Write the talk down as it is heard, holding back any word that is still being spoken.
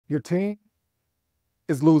Your team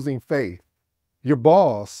is losing faith. Your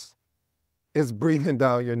boss is breathing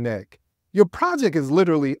down your neck. Your project is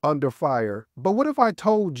literally under fire. But what if I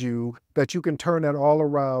told you that you can turn that all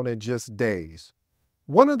around in just days?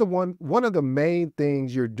 One of the main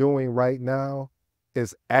things you're doing right now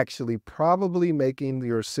is actually probably making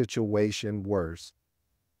your situation worse.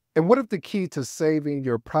 And what if the key to saving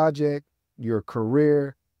your project, your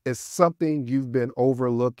career, is something you've been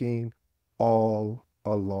overlooking all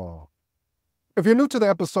along? If you're new to the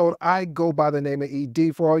episode, I go by the name of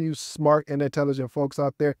ED. For all you smart and intelligent folks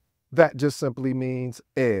out there, that just simply means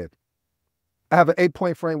Ed. I have an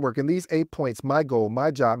 8-point framework, and these 8 points, my goal, my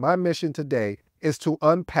job, my mission today is to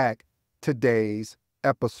unpack today's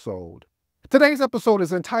episode. Today's episode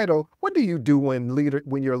is entitled, What Do You Do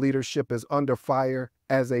when your leadership is under fire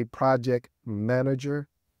as a project manager?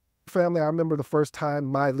 Family, I remember the first time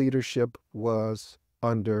my leadership was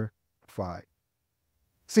under fire.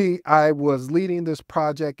 See, I was leading this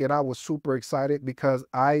project and I was super excited because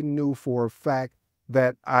I knew for a fact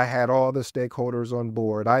that I had all the stakeholders on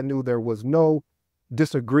board. I knew there was no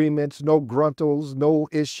disagreements, no gruntles, no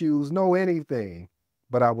issues, no anything,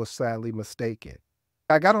 but I was sadly mistaken.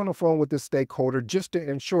 I got on the phone with this stakeholder just to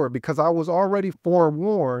ensure, because I was already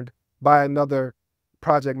forewarned by another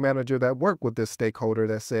project manager that worked with this stakeholder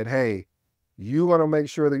that said, hey, you want to make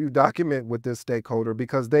sure that you document with this stakeholder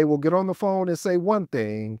because they will get on the phone and say one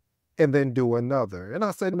thing and then do another. And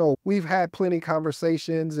I said, no, we've had plenty of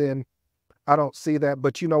conversations and I don't see that,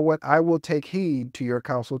 but you know what? I will take heed to your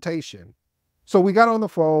consultation. So we got on the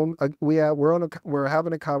phone. We're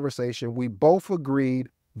having a conversation. We both agreed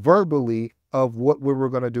verbally of what we were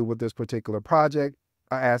going to do with this particular project.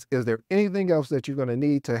 I asked, is there anything else that you're going to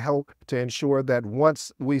need to help to ensure that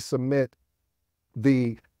once we submit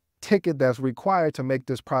the ticket that's required to make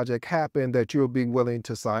this project happen, that you'll be willing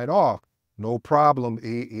to sign off? No problem,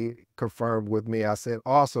 he confirmed with me. I said,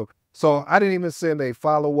 awesome. So I didn't even send a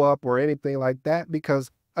follow-up or anything like that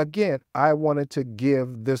because, again, I wanted to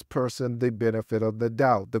give this person the benefit of the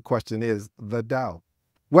doubt. The question is the doubt.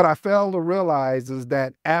 What I failed to realize is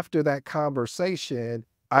that after that conversation,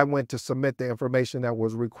 I went to submit the information that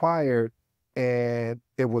was required and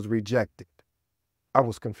it was rejected. I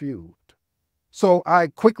was confused. So I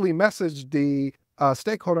quickly messaged the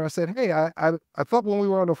stakeholder. I said, hey, I thought when we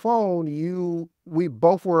were on the phone, we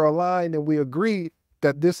both were aligned and we agreed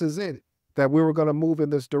that this is it, that we were going to move in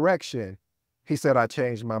this direction. He said, I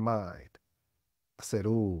changed my mind. I said,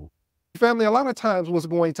 ooh. Family, a lot of times what's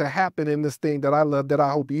going to happen in this thing that I love, that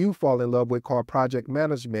I hope you fall in love with, called project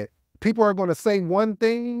management, people are going to say one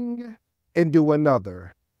thing and do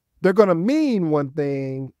another. They're going to mean one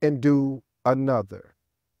thing and do another.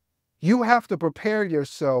 You have to prepare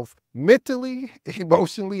yourself mentally,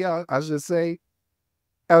 emotionally, I should say,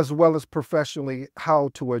 as well as professionally, how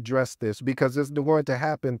to address this, because it's going to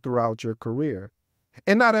happen throughout your career.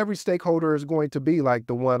 And not every stakeholder is going to be like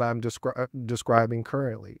the one I'm describing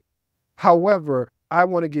currently. However, I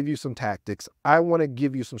want to give you some tactics. I want to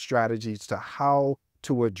give you some strategies to how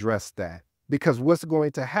to address that. Because what's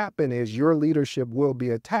going to happen is your leadership will be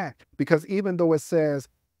attacked. Because even though it says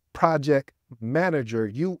project manager,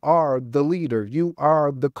 you are the leader, you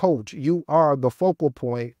are the coach, you are the focal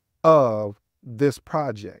point of this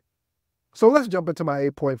project. So let's jump into my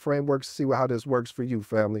 8-point framework to see how this works for you,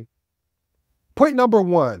 family. Point number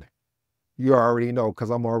 1, you already know because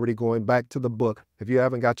I'm already going back to the book. If you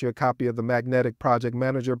haven't got your copy of the Magnetic Project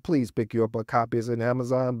Manager, please pick you up a copy. It's in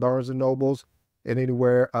Amazon, Barnes & Nobles, and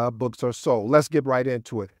anywhere books are sold. Let's get right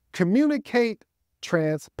into it. Communicate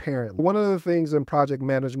transparently. One of the things in project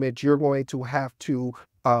management you're going to have to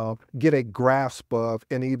get a grasp of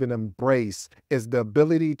and even embrace is the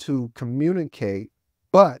ability to communicate,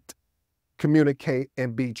 but communicate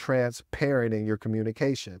and be transparent in your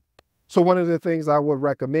communication. So one of the things I would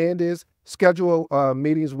recommend is schedule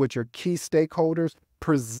meetings with your key stakeholders,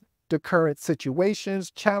 present the current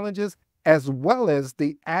situations, challenges, as well as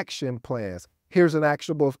the action plans. Here's an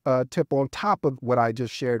actionable tip on top of what I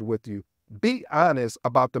just shared with you. Be honest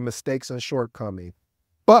about the mistakes and shortcomings,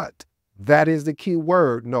 but that is the key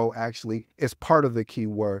word. No, actually, it's part of the key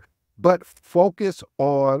word. But focus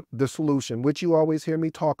on the solution, which you always hear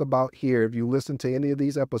me talk about here. If you listen to any of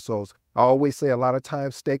these episodes, I always say a lot of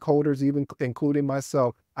times stakeholders, even including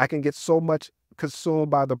myself, I can get so much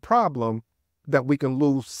consumed by the problem that we can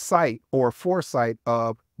lose sight or foresight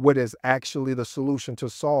of what is actually the solution to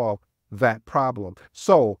solve that problem.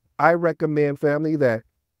 So I recommend, family, that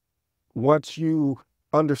once you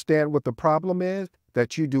understand what the problem is,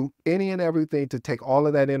 that you do any and everything to take all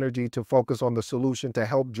of that energy to focus on the solution to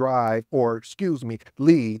help drive, or excuse me,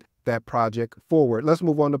 lead that project forward. Let's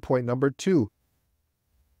move on to point number 2.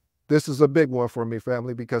 This is a big one for me,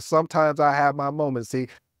 family, because sometimes I have my moments. See,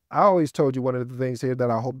 I always told you one of the things here that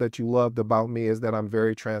I hope that you loved about me is that I'm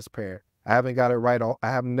very transparent. I haven't got it right all,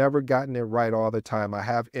 I have never gotten it right all the time. I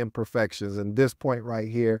have imperfections. And this point right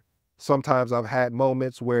here, sometimes I've had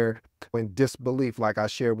moments where in disbelief, like I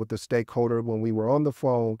shared with the stakeholder when we were on the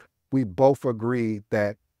phone, we both agreed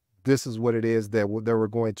that this is what it is, that they were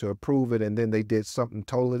going to approve it. And then they did something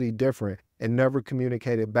totally different and never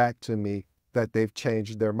communicated back to me that they've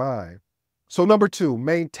changed their mind. So number 2,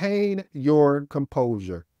 maintain your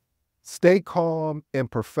composure. Stay calm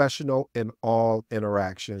and professional in all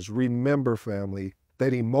interactions. Remember, family,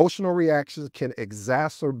 that emotional reactions can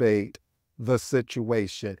exacerbate the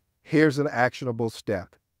situation. Here's an actionable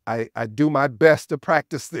step. I do my best to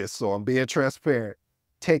practice this, so I'm being transparent.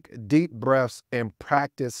 Take deep breaths and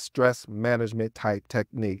practice stress management type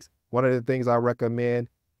techniques. One of the things I recommend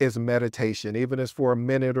is meditation, even if it's for a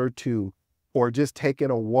minute or two, or just taking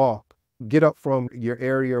a walk. Get up from your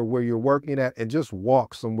area where you're working at and just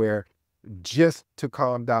walk somewhere just to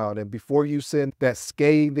calm down. And before you send that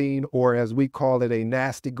scathing, or as we call it, a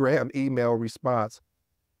nasty gram email response,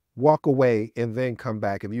 walk away and then come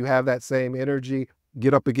back. If you have that same energy,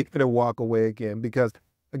 get up again and walk away again. Because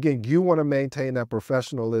again, you want to maintain that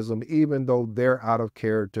professionalism, even though they're out of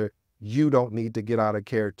character. You don't need to get out of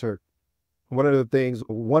character. One of the things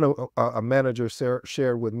a manager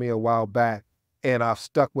shared with me a while back, and I've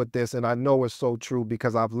stuck with this, and I know it's so true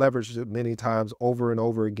because I've leveraged it many times over and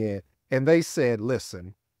over again. And they said,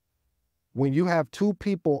 listen, when you have two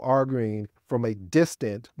people arguing from a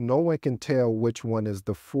distance, no one can tell which one is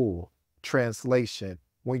the fool. Translation: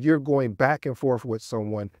 when you're going back and forth with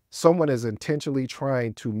someone, someone is intentionally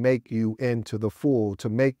trying to make you into the fool, to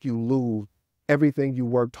make you lose everything you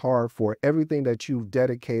worked hard for, everything that you've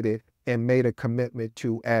dedicated and made a commitment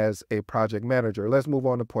to as a project manager. Let's move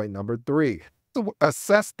on to point number 3. So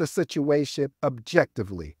assess the situation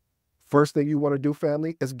objectively. First thing you want to do,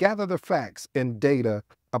 family, is gather the facts and data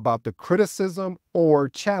about the criticism or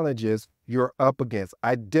challenges you're up against.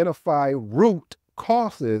 Identify root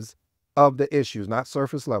causes of the issues, not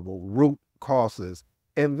surface level, root causes.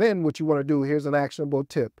 And then what you want to do, here's an actionable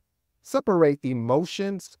tip. Separate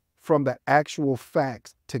emotions from the actual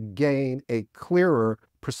facts to gain a clearer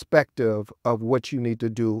perspective of what you need to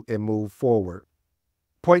do and move forward.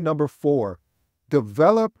 Point number 4,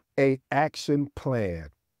 develop an action plan.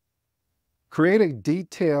 Create a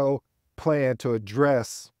detailed plan to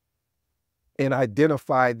address and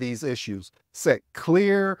identify these issues. Set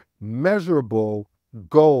clear, measurable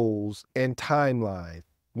goals and timelines.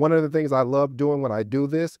 One of the things I love doing when I do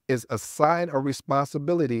this is assign a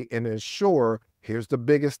responsibility and ensure, here's the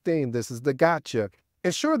biggest thing, this is the gotcha,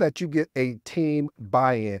 ensure that you get a team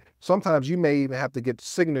buy-in. Sometimes you may even have to get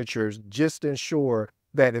signatures just to ensure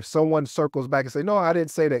that if someone circles back and say, no, I didn't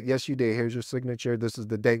say that. Yes, you did. Here's your signature. This is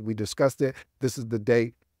the date we discussed it. This is the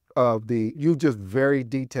date of you just very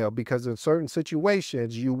detailed, because in certain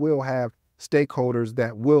situations, you will have stakeholders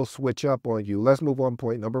that will switch up on you. Let's move on to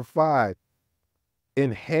point number 5.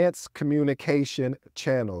 Enhance communication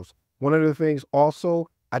channels. One of the things also,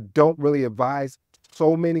 I don't really advise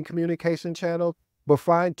so many communication channels, but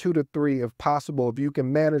find 2 to 3 if possible, if you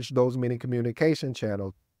can manage those many communication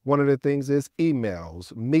channels. One of the things is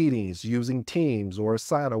emails, meetings, using Teams or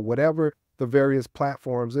Asana, whatever the various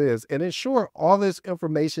platforms is, and ensure all this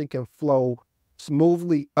information can flow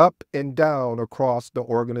smoothly up and down across the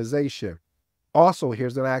organization. Also,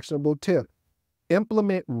 here's an actionable tip.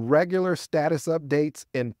 Implement regular status updates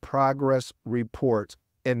and progress reports,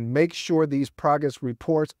 and make sure these progress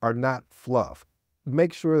reports are not fluff.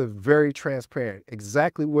 Make sure they're very transparent,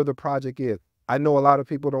 exactly where the project is. I know a lot of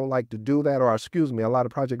people don't like to do that, or excuse me, a lot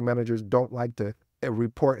of project managers don't like to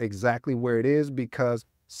report exactly where it is, because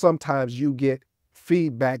sometimes you get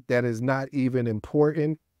feedback that is not even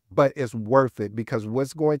important, but it's worth it. Because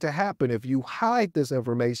what's going to happen if you hide this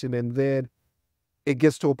information and then it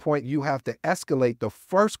gets to a point you have to escalate the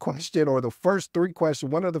first question or the first 3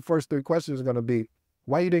 questions. One of the first 3 questions is going to be,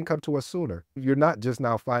 why you didn't come to us sooner? You're not just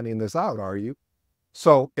now finding this out, are you?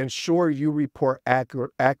 So ensure you report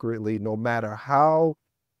accurately, no matter how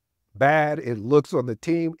bad it looks on the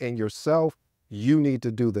team and yourself. You need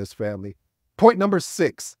to do this, family. Point number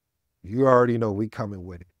 6, you already know we coming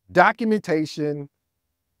with it. Documentation,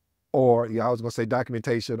 or I was going to say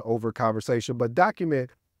documentation over conversation, but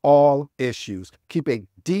document all issues. Keep a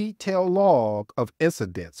detailed log of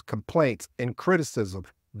incidents, complaints, and criticism.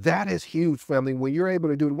 That is huge, family. When you're able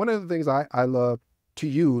to do it, one of the things I love to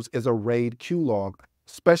use is a RAID Q log,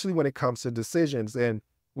 especially when it comes to decisions. And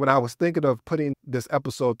when I was thinking of putting this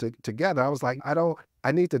episode together, I was like,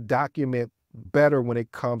 I need to document better when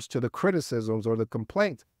it comes to the criticisms or the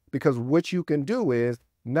complaints, because what you can do is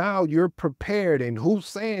now you're prepared and who's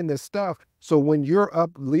saying this stuff. So when you're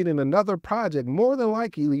up leading another project, more than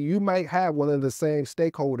likely you might have one of the same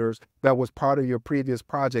stakeholders that was part of your previous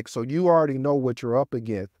project. So you already know what you're up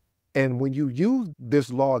against. And when you use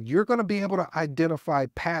this log, you're going to be able to identify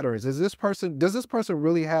patterns. Does this person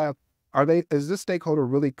really have, is this stakeholder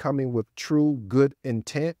really coming with true good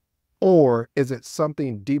intent? Or is it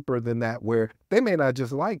something deeper than that where they may not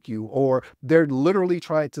just like you, or they're literally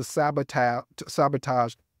trying to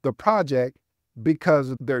sabotage the project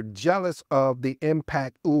because they're jealous of the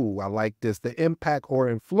impact, ooh, I like this, the impact or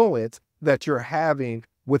influence that you're having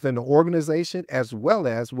within the organization as well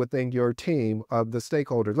as within your team of the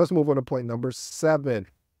stakeholders. Let's move on to point number 7.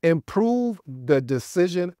 Improve the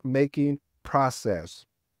decision-making process.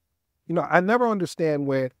 You know, I never understand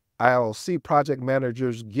when I'll see project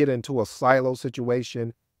managers get into a silo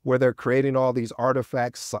situation where they're creating all these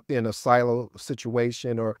artifacts in a silo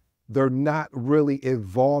situation, or they're not really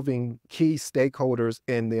involving key stakeholders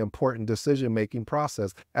in the important decision-making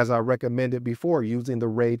process. As I recommended before, using the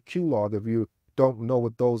RAID Q log. If you don't know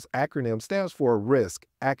what those acronyms stands for, risk,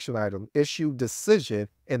 action item, issue, decision,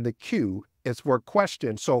 and the Q is for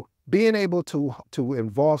question. So being able to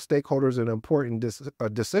involve stakeholders in important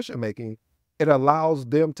decision-making, it allows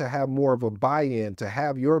them to have more of a buy-in, to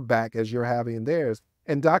have your back as you're having theirs,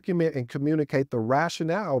 and document and communicate the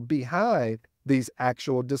rationale behind these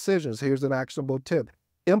actual decisions. Here's an actionable tip.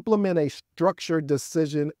 Implement a structured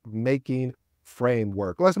decision-making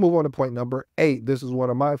framework. Let's move on to point number 8. This is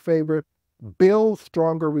one of my favorite. Build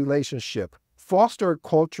stronger relationship. Foster a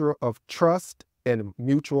culture of trust and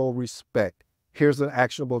mutual respect. Here's an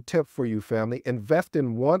actionable tip for you, family. Invest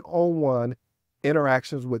in one-on-one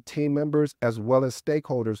interactions with team members as well as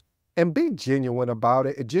stakeholders, and be genuine about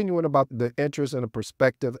it, genuine about the interest and the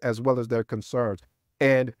perspective as well as their concerns.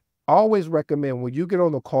 And always recommend when you get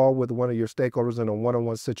on the call with one of your stakeholders in a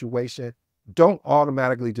one-on-one situation, don't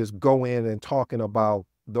automatically just go in and talking about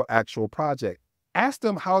the actual project. Ask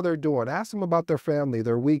them how they're doing. Ask them about their family,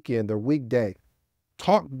 their weekend, their weekday.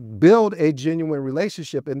 Build a genuine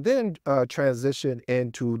relationship, and then transition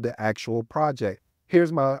into the actual project. I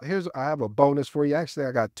have a bonus for you. Actually,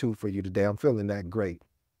 I got 2 for you today. I'm feeling that great.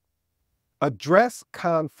 Address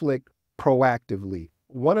conflict proactively.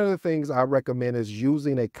 One of the things I recommend is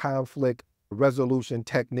using a conflict resolution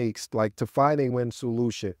techniques, like to find a win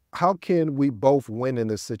solution. How can we both win in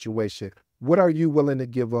this situation? What are you willing to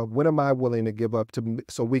give up? What am I willing to give up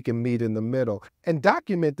so we can meet in the middle? And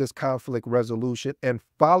document this conflict resolution and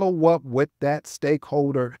follow up with that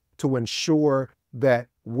stakeholder to ensure that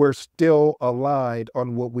we're still aligned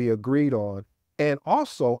on what we agreed on. And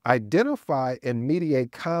also identify and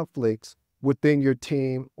mediate conflicts within your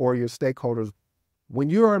team or your stakeholders. When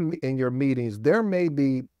you're in your meetings, there may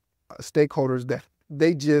be stakeholders that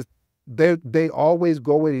they always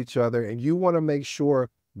go with each other, and you want to make sure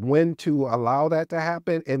when to allow that to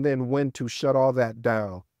happen and then when to shut all that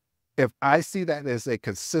down. If I see that as a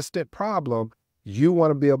consistent problem, you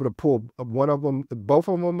want to be able to pull both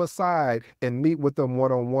of them aside and meet with them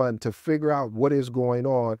one-on-one to figure out what is going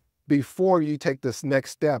on before you take this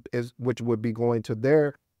next step, which would be going to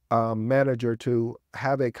their manager to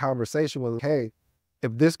have a conversation with, hey,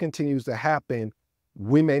 if this continues to happen,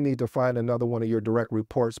 we may need to find another one of your direct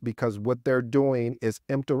reports, because what they're doing is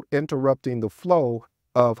interrupting the flow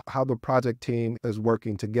of how the project team is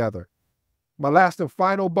working together. My last and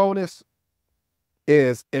final bonus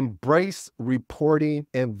is embrace reporting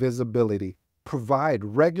and visibility. Provide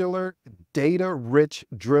regular data-rich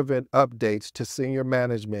driven updates to senior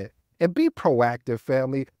management, and be proactive,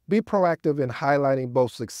 family. Be proactive in highlighting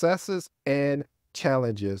both successes and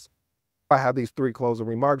challenges. I have these 3 closing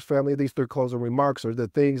remarks, family. These 3 closing remarks are the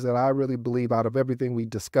things that I really believe out of everything we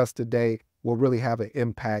discussed today will really have an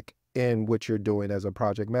impact in what you're doing as a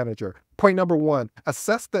project manager. Point number 1,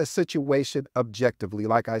 assess the situation objectively.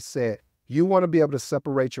 Like I said, you want to be able to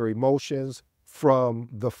separate your emotions from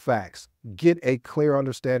the facts. Get a clear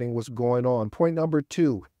understanding what's going on. Point number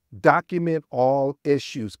 2, document all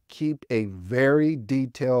issues. Keep a very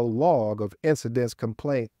detailed log of incidents,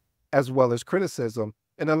 complaints, as well as criticism.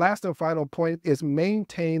 And the last and final point is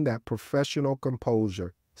maintain that professional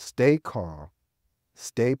composure. Stay calm,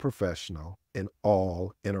 stay professional in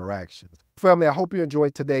all interactions. Family, I hope you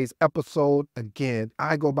enjoyed today's episode. Again,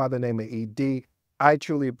 I go by the name of ED. I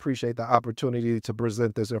truly appreciate the opportunity to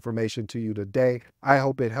present this information to you today. I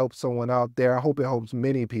hope it helps someone out there. I hope it helps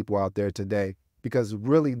many people out there today, because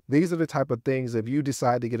really, these are the type of things, if you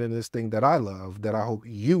decide to get into this thing that I love, that I hope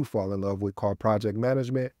you fall in love with, called project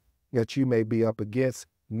management, that you may be up against,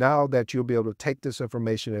 now that you'll be able to take this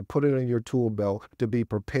information and put it in your tool belt to be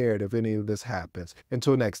prepared if any of this happens.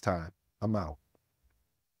 Until next time, I'm out.